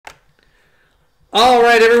All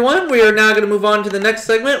right, everyone. We are now going to move on to the next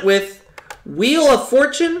segment with Wheel of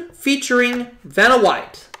Fortune featuring Vanna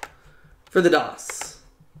White for the DOS.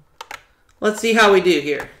 Let's see how we do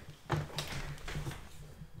here.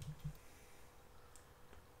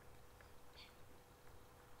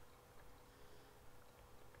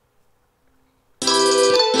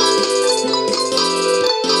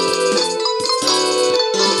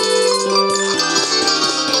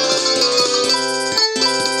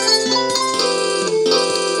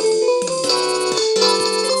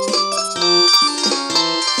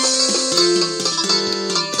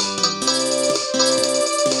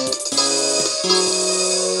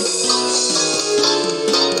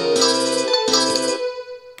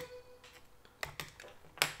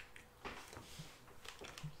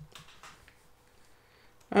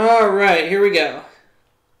 All right, here we go.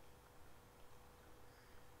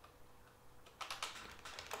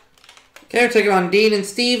 Okay, we're taking on Dean and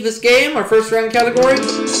Steve this game. Our first round category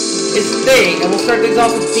is Thing, and we'll start things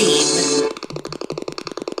off with Dean.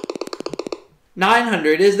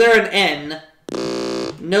 900. Is there an N?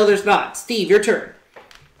 No, there's not. Steve, your turn.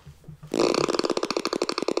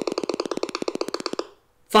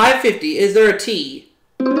 550. Is there a T?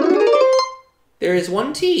 There is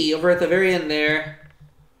one T over at the very end there.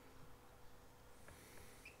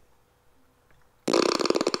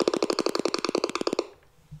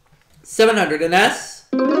 700, an S?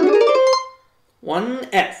 One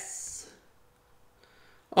S.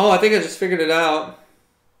 Oh, I think I just figured it out.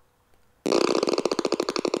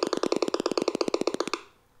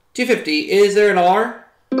 250, is there an R?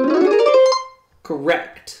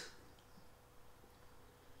 Correct.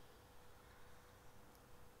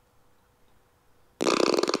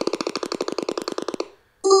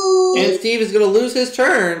 And Steve is going to lose his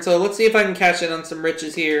turn, so let's see if I can cash in on some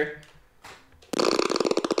riches here.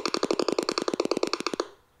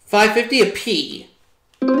 550, a P.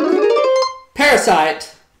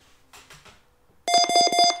 Parasite.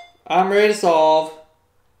 I'm ready to solve.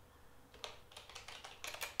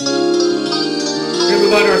 We're going to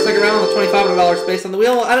move on to our second round with $2,500 space on the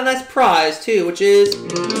wheel. And a nice prize, too, which is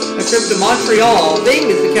a trip to Montreal. Thing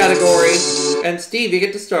is the category. And Steve, you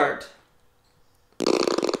get to start.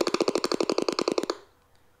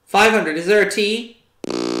 500, is there a T?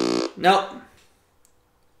 Nope.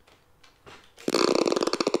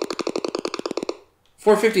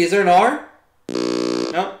 450, is there an R?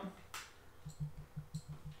 Nope.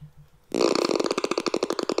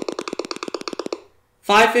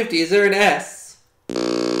 550, is there an S?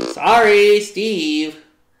 Sorry, Steve.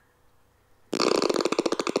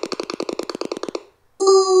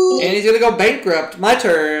 And he's gonna go bankrupt. My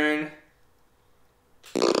turn.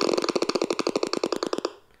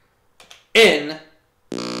 N.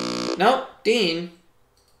 Nope, Dean.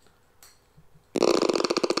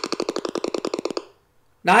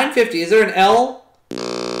 950, is there an L?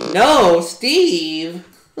 No, Steve.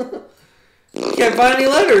 Can't find any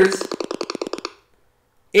letters.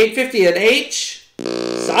 850, an H?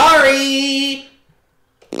 Sorry.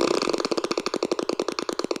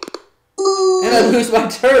 And I lose my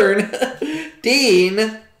turn.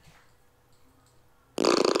 Dean.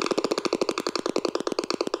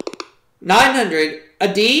 900,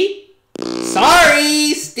 a D?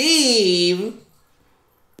 Sorry, Steve.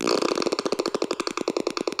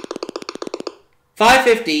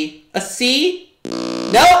 550, a C?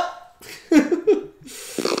 Nope.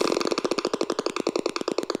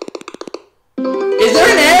 Is there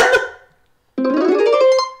an M?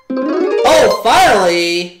 Oh,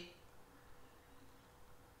 finally.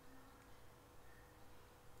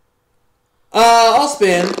 I'll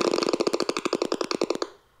spin.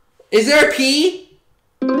 Is there a P?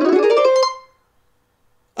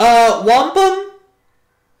 Wampum?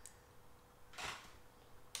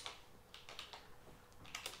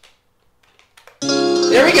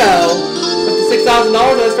 There we go. With the $6,000,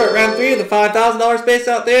 let's start round 3 with the $5,000 space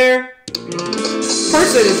out there.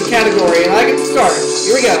 Person is the category, and I get to start.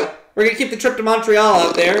 Here we go. We're going to keep the trip to Montreal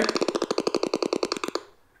out there.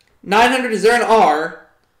 900, is there an R?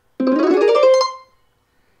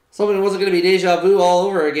 Something it wasn't going to be deja vu all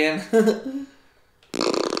over again.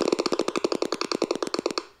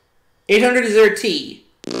 800, is there a T?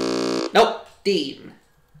 Nope. Dean.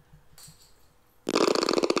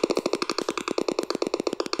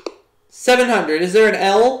 700, is there an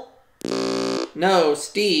L? No,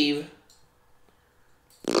 Steve.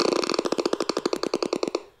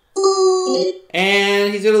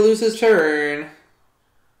 And he's going to lose his turn.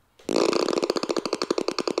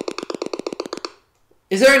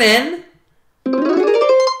 Is there an N?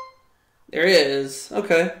 There is.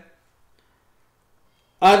 Okay.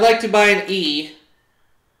 I'd like to buy an E.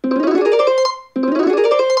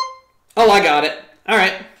 Oh, I got it.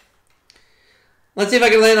 Alright. Let's see if I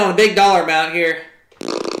can land on a big dollar amount here.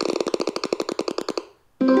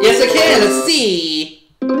 Yes, I can. Let's see.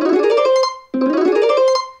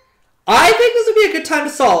 I think this would be a good time to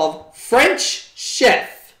solve. French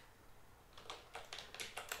chef.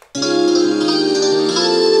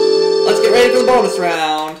 Let's get ready for the bonus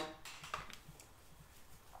round.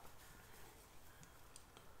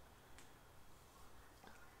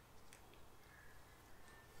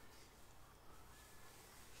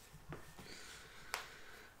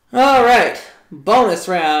 Alright, bonus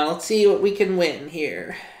round. Let's see what we can win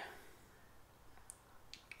here.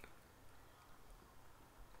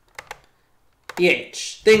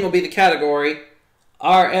 DH. Thing will be the category.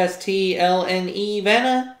 R-S-T-L-N-E.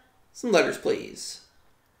 Vanna. Some letters, please.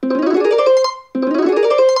 I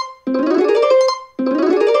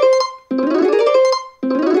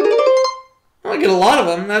get a lot of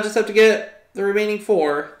them. Now I just have to get the remaining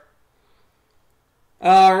 4.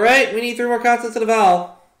 Alright, we need 3 more consonants and a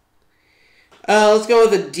vowel. Let's go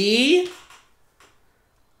with a D,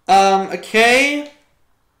 a K,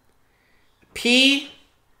 P,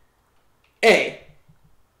 A.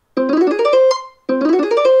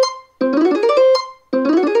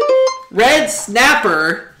 Red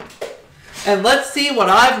snapper. And let's see what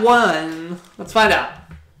I've won. Let's find out.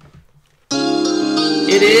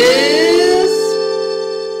 It is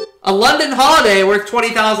a London holiday worth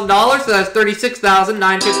 $20,000, so that's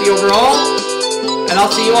 $36,950 overall. And I'll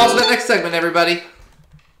see you all for the next segment, everybody.